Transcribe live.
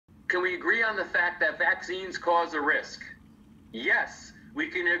Can we agree on the fact that vaccines cause a risk? Yes, we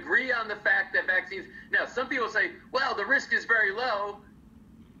can agree on the fact that vaccines... Now, some people say, well, the risk is very low.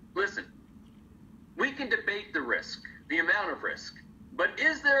 Listen, we can debate the risk, the amount of risk. But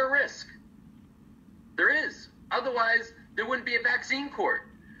is there a risk? There is. Otherwise, there wouldn't be a vaccine court.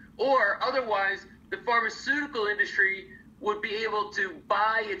 Or otherwise, the pharmaceutical industry would be able to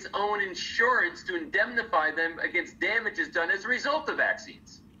buy its own insurance to indemnify them against damages done as a result of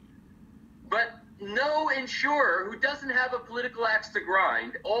vaccines. But no insurer who doesn't have a political axe to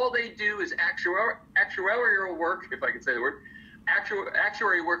grind, all they do is actuarial work, if I can say the word,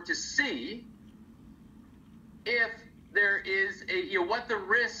 actuary work to see if there is what the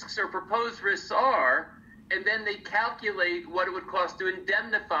risks or proposed risks are, and then they calculate what it would cost to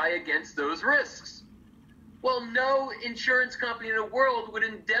indemnify against those risks. Well, no insurance company in the world would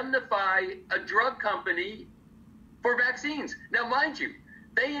indemnify a drug company for vaccines. Now, mind you,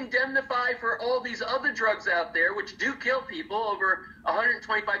 they indemnify for all these other drugs out there, which do kill people. Over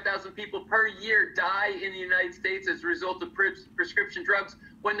 125,000 people per year die in the United States as a result of prescription drugs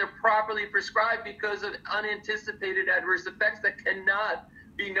when they're properly prescribed because of unanticipated adverse effects that cannot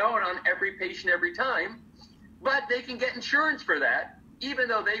be known on every patient every time. But they can get insurance for that, even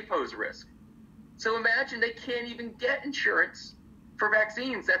though they pose risk. So imagine they can't even get insurance for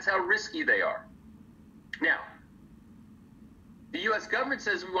vaccines. That's how risky they are. Now, the U.S. government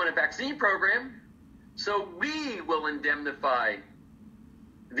says we want a vaccine program, so we will indemnify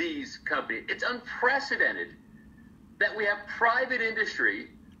these companies. It's unprecedented that we have private industry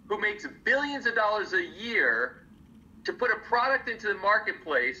who makes billions of dollars a year to put a product into the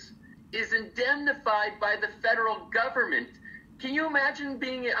marketplace is indemnified by the federal government. Can you imagine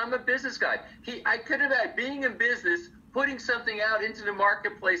I'm a business guy. I could have had being in business, putting something out into the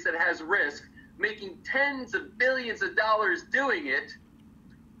marketplace that has risk, making tens of billions of dollars doing it,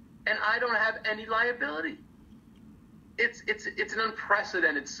 and I don't have any liability. It's an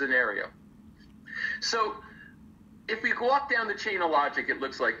unprecedented scenario. So if we walk down the chain of logic, it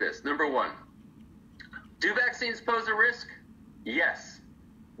looks like this. Number one, do vaccines pose a risk? Yes.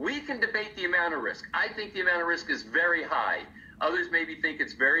 We can debate the amount of risk. I think the amount of risk is very high. Others maybe think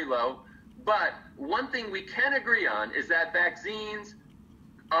it's very low. But one thing we can agree on is that vaccines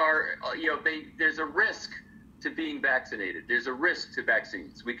are, there's a risk to being vaccinated. There's a risk to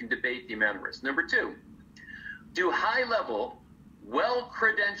vaccines. We can debate the amount of risk. Number two, do high-level,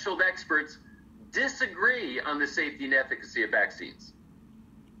 well-credentialed experts disagree on the safety and efficacy of vaccines?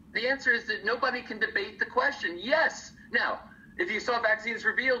 The answer is that nobody can debate the question. Yes. Now, if you saw Vaccines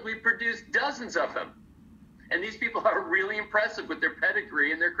Revealed, we produced dozens of them. And these people are really impressive with their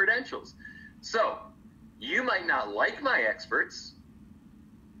pedigree and their credentials. So, you might not like my experts.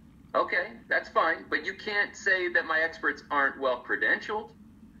 Okay, that's fine. But you can't say that my experts aren't well credentialed,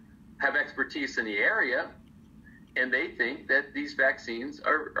 have expertise in the area, and they think that these vaccines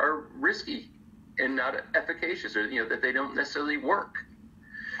are risky and not efficacious, or that they don't necessarily work.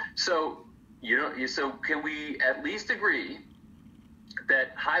 So, so can we at least agree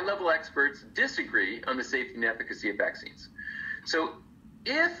that high-level experts disagree on the safety and efficacy of vaccines? So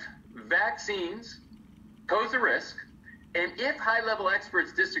if vaccines pose a risk, and if high-level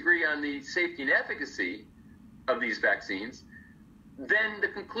experts disagree on the safety and efficacy of these vaccines, then the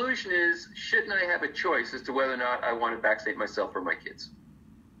conclusion is, shouldn't I have a choice as to whether or not I want to vaccinate myself or my kids?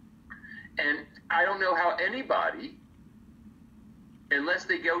 And I don't know how anybody, unless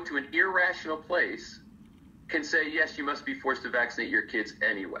they go to an irrational place, can say, yes, you must be forced to vaccinate your kids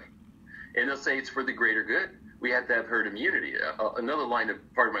anyway. And they'll say it's for the greater good. We have to have herd immunity. Another line of,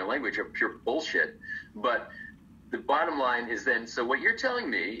 part of my language, of pure bullshit. But the bottom line is then, so what you're telling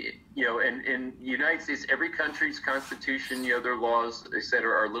me, and in the United States, every country's constitution, their laws, et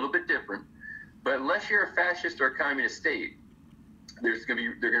cetera, are a little bit different. But unless you're a fascist or a communist state, they're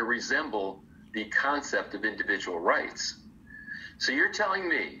going to resemble the concept of individual rights. So you're telling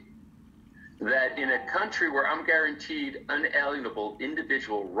me that in a country where I'm guaranteed unalienable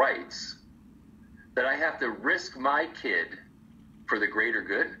individual rights, that I have to risk my kid for the greater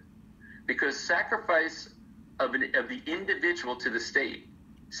good? Because sacrifice of the individual to the state,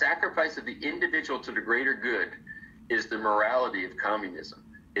 sacrifice of the individual to the greater good, is the morality of communism.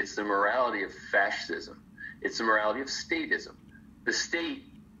 It's the morality of fascism. It's the morality of statism. The state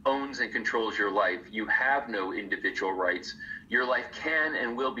owns and controls your life. You have no individual rights. Your life can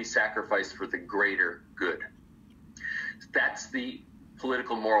and will be sacrificed for the greater good. That's the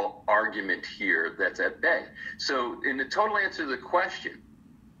political moral argument here that's at bay. So in the total answer to the question,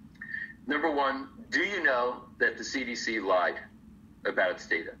 number one, do you know that the CDC lied about its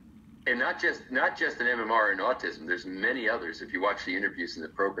data? And not just an MMR and autism. There's many others. If you watch the interviews in the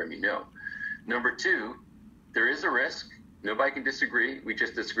program, you know. Number two, there is a risk. Nobody can disagree. We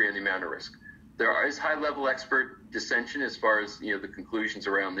just disagree on the amount of risk. There is high-level expert dissension as far as, the conclusions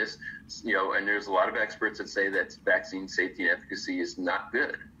around this, and there's a lot of experts that say that vaccine safety and efficacy is not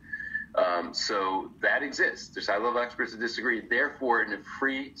good. So that exists. There's high-level experts that disagree. Therefore, in a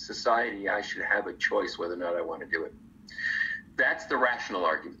free society, I should have a choice whether or not I want to do it. That's the rational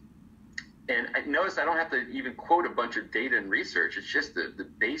argument. And notice I don't have to even quote a bunch of data and research. It's just the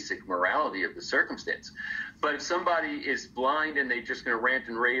basic morality of the circumstance. But if somebody is blind and they're just going to rant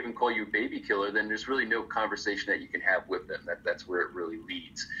and rave and call you a baby killer, then there's really no conversation that you can have with them. That's where it really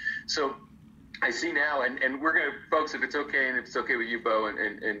leads. So I see now, and we're going to, folks, if it's okay, and if it's okay with you, Bo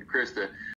and Krista,